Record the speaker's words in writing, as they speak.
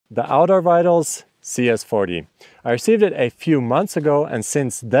the Outdoor Vitals CS40. I received it a few months ago, and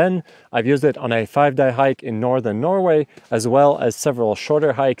since then I've used it on a 5-day hike in northern Norway, as well as several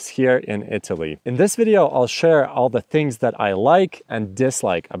shorter hikes here in Italy. In this video, I'll share all the things that I like and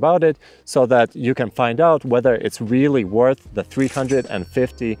dislike about it so that you can find out whether it's really worth the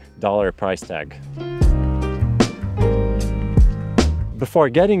 $350 price tag. Before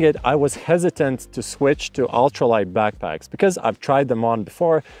getting it, I was hesitant to switch to ultralight backpacks because I've tried them on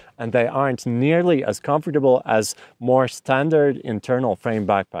before and they aren't nearly as comfortable as more standard internal frame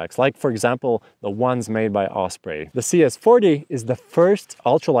backpacks, like for example, the ones made by Osprey. The CS40 is the first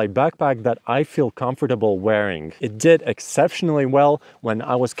ultralight backpack that I feel comfortable wearing. It did exceptionally well when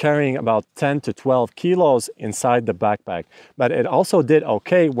I was carrying about 10 to 12 kilos inside the backpack, but it also did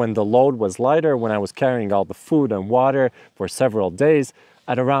okay when the load was lighter, when I was carrying all the food and water for several days,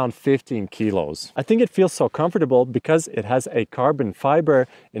 at around 15 kilos. I think it feels so comfortable because it has a carbon fiber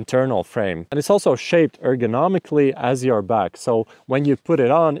internal frame, and it's also shaped ergonomically as your back, so when you put it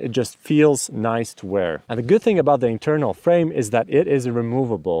on, it just feels nice to wear. And the good thing about the internal frame is that it is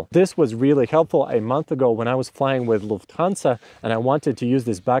removable. This was really helpful a month ago when I was flying with Lufthansa and I wanted to use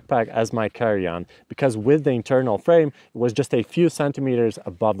this backpack as my carry-on, because with the internal frame, it was just a few centimeters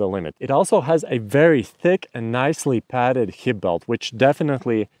above the limit. It also has a very thick and nicely padded hip belt, which definitely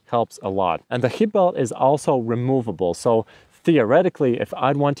helps a lot. And the hip belt is also removable, so theoretically, if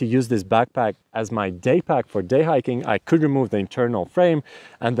I'd want to use this backpack as my day pack for day hiking, I could remove the internal frame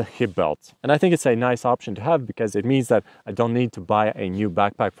and the hip belt. And I think it's a nice option to have because it means that I don't need to buy a new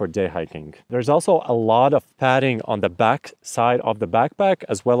backpack for day hiking. There's also a lot of padding on the back side of the backpack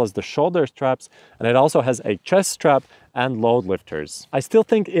as well as the shoulder straps, and it also has a chest strap and load lifters. I still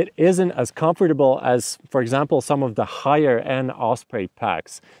think it isn't as comfortable as, for example, some of the higher end Osprey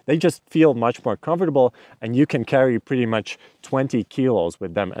packs. They just feel much more comfortable and you can carry pretty much 20 kilos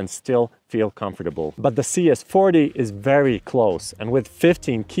with them and still feel comfortable. But the CS40 is very close, and with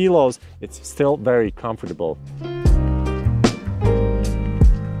 15 kilos, it's still very comfortable.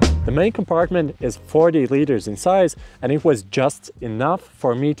 The main compartment is 40 liters in size, and it was just enough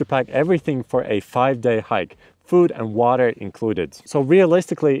for me to pack everything for a 5-day hike, food and water included. So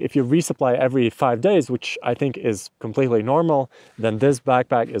realistically, if you resupply every 5 days, which I think is completely normal, then this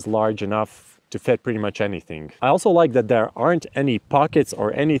backpack is large enough to fit pretty much anything. I also like that there aren't any pockets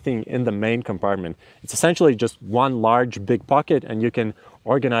or anything in the main compartment. It's essentially just one large big pocket and you can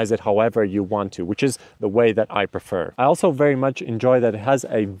organize it however you want to, which is the way that I prefer. I also very much enjoy that it has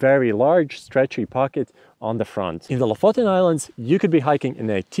a very large stretchy pocket on the front. In the Lofoten Islands, you could be hiking in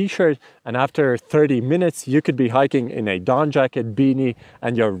a t-shirt, and after 30 minutes, you could be hiking in a dawn jacket, beanie,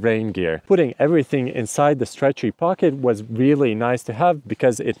 and your rain gear. Putting everything inside the stretchy pocket was really nice to have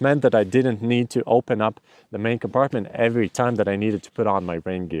because it meant that I didn't need to open up the main compartment every time that I needed to put on my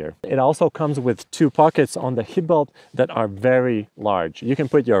rain gear. It also comes with 2 pockets on the hip belt that are very large. You can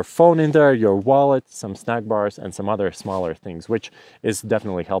put your phone in there, your wallet, some snack bars, and some other smaller things, which is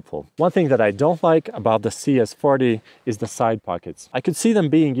definitely helpful. One thing that I don't like about the CS40 is the side pockets. I could see them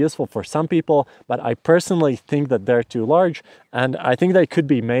being useful for some people, but I personally think that they're too large, and I think they could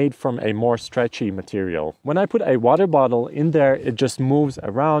be made from a more stretchy material. When I put a water bottle in there, it just moves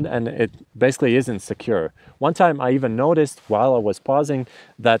around and it basically isn't secure. One time I even noticed while I was pausing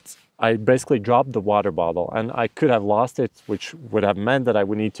that I basically dropped the water bottle and I could have lost it, which would have meant that I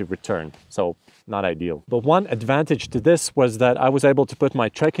would need to return. So not ideal. But one advantage to this was that I was able to put my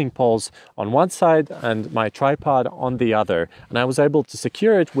trekking poles on one side and my tripod on the other, and I was able to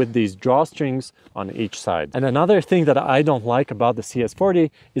secure it with these drawstrings on each side. And another thing that I don't like about the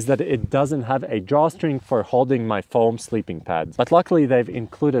CS40 is that it doesn't have a drawstring for holding my foam sleeping pads. But luckily they've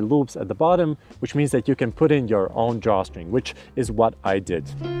included loops at the bottom, which means that you can put in your own drawstring, which is what I did.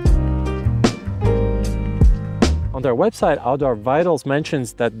 On their website, Outdoor Vitals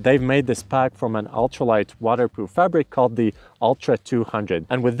mentions that they've made this pack from an ultralight waterproof fabric called the Ultra 200.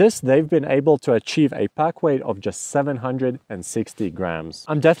 And with this, they've been able to achieve a pack weight of just 760 grams.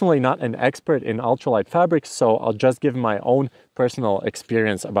 I'm definitely not an expert in ultralight fabrics, so I'll just give my own personal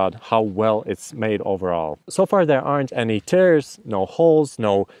experience about how well it's made overall. So far, there aren't any tears, no holes,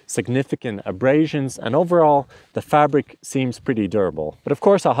 no significant abrasions, and overall, the fabric seems pretty durable. But of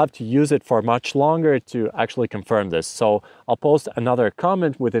course, I'll have to use it for much longer to actually confirm this. So I'll post another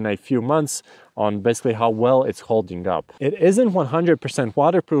comment within a few months on basically how well it's holding up. It isn't 100%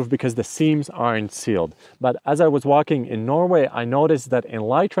 waterproof because the seams aren't sealed. But as I was walking in Norway, I noticed that in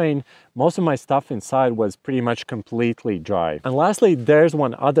light rain, most of my stuff inside was pretty much completely dry. And lastly, there's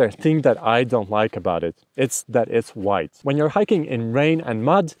one other thing that I don't like about it. It's that it's white. When you're hiking in rain and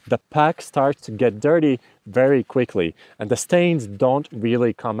mud, the pack starts to get dirty very quickly, and the stains don't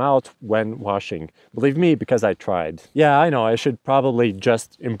really come out when washing. Believe me, because I tried. Yeah, I know, I should probably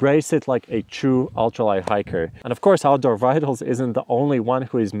just embrace it like a true ultralight hiker. And of course, Outdoor Vitals isn't the only one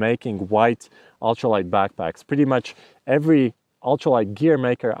who is making white ultralight backpacks. Pretty much every ultralight gear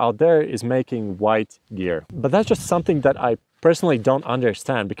maker out there is making white gear. But that's just something that I personally don't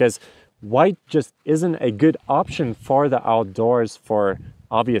understand, because white just isn't a good option for the outdoors for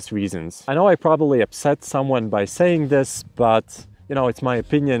obvious reasons. I know I probably upset someone by saying this, but you know, it's my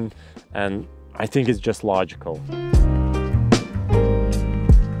opinion and I think it's just logical.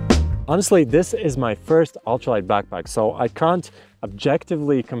 Honestly, this is my first ultralight backpack, so I can't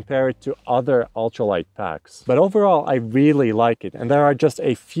objectively compare it to other ultralight packs. But overall, I really like it, and there are just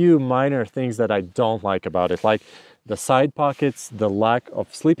a few minor things that I don't like about it, like the side pockets, the lack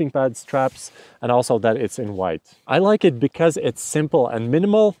of sleeping pad straps, and also that it's in white. I like it because it's simple and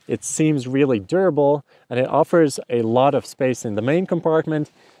minimal, it seems really durable, and it offers a lot of space in the main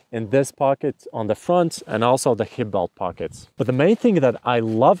compartment, in this pocket on the front, and also the hip belt pockets. But the main thing that I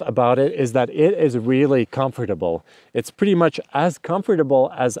love about it is that it is really comfortable. It's pretty much as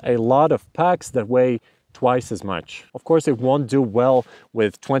comfortable as a lot of packs that weigh twice as much. Of course, it won't do well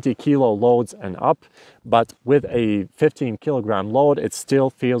with 20 kilo loads and up, but with a 15 kilogram load, it still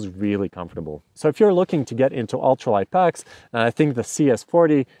feels really comfortable. So if you're looking to get into ultralight packs, I think the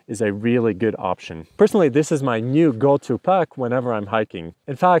CS40 is a really good option. Personally, this is my new go-to pack whenever I'm hiking.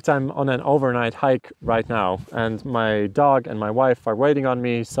 In fact, I'm on an overnight hike right now, and my dog and my wife are waiting on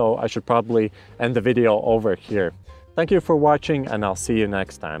me, so I should probably end the video over here. Thank you for watching, and I'll see you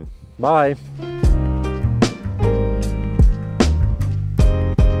next time. Bye!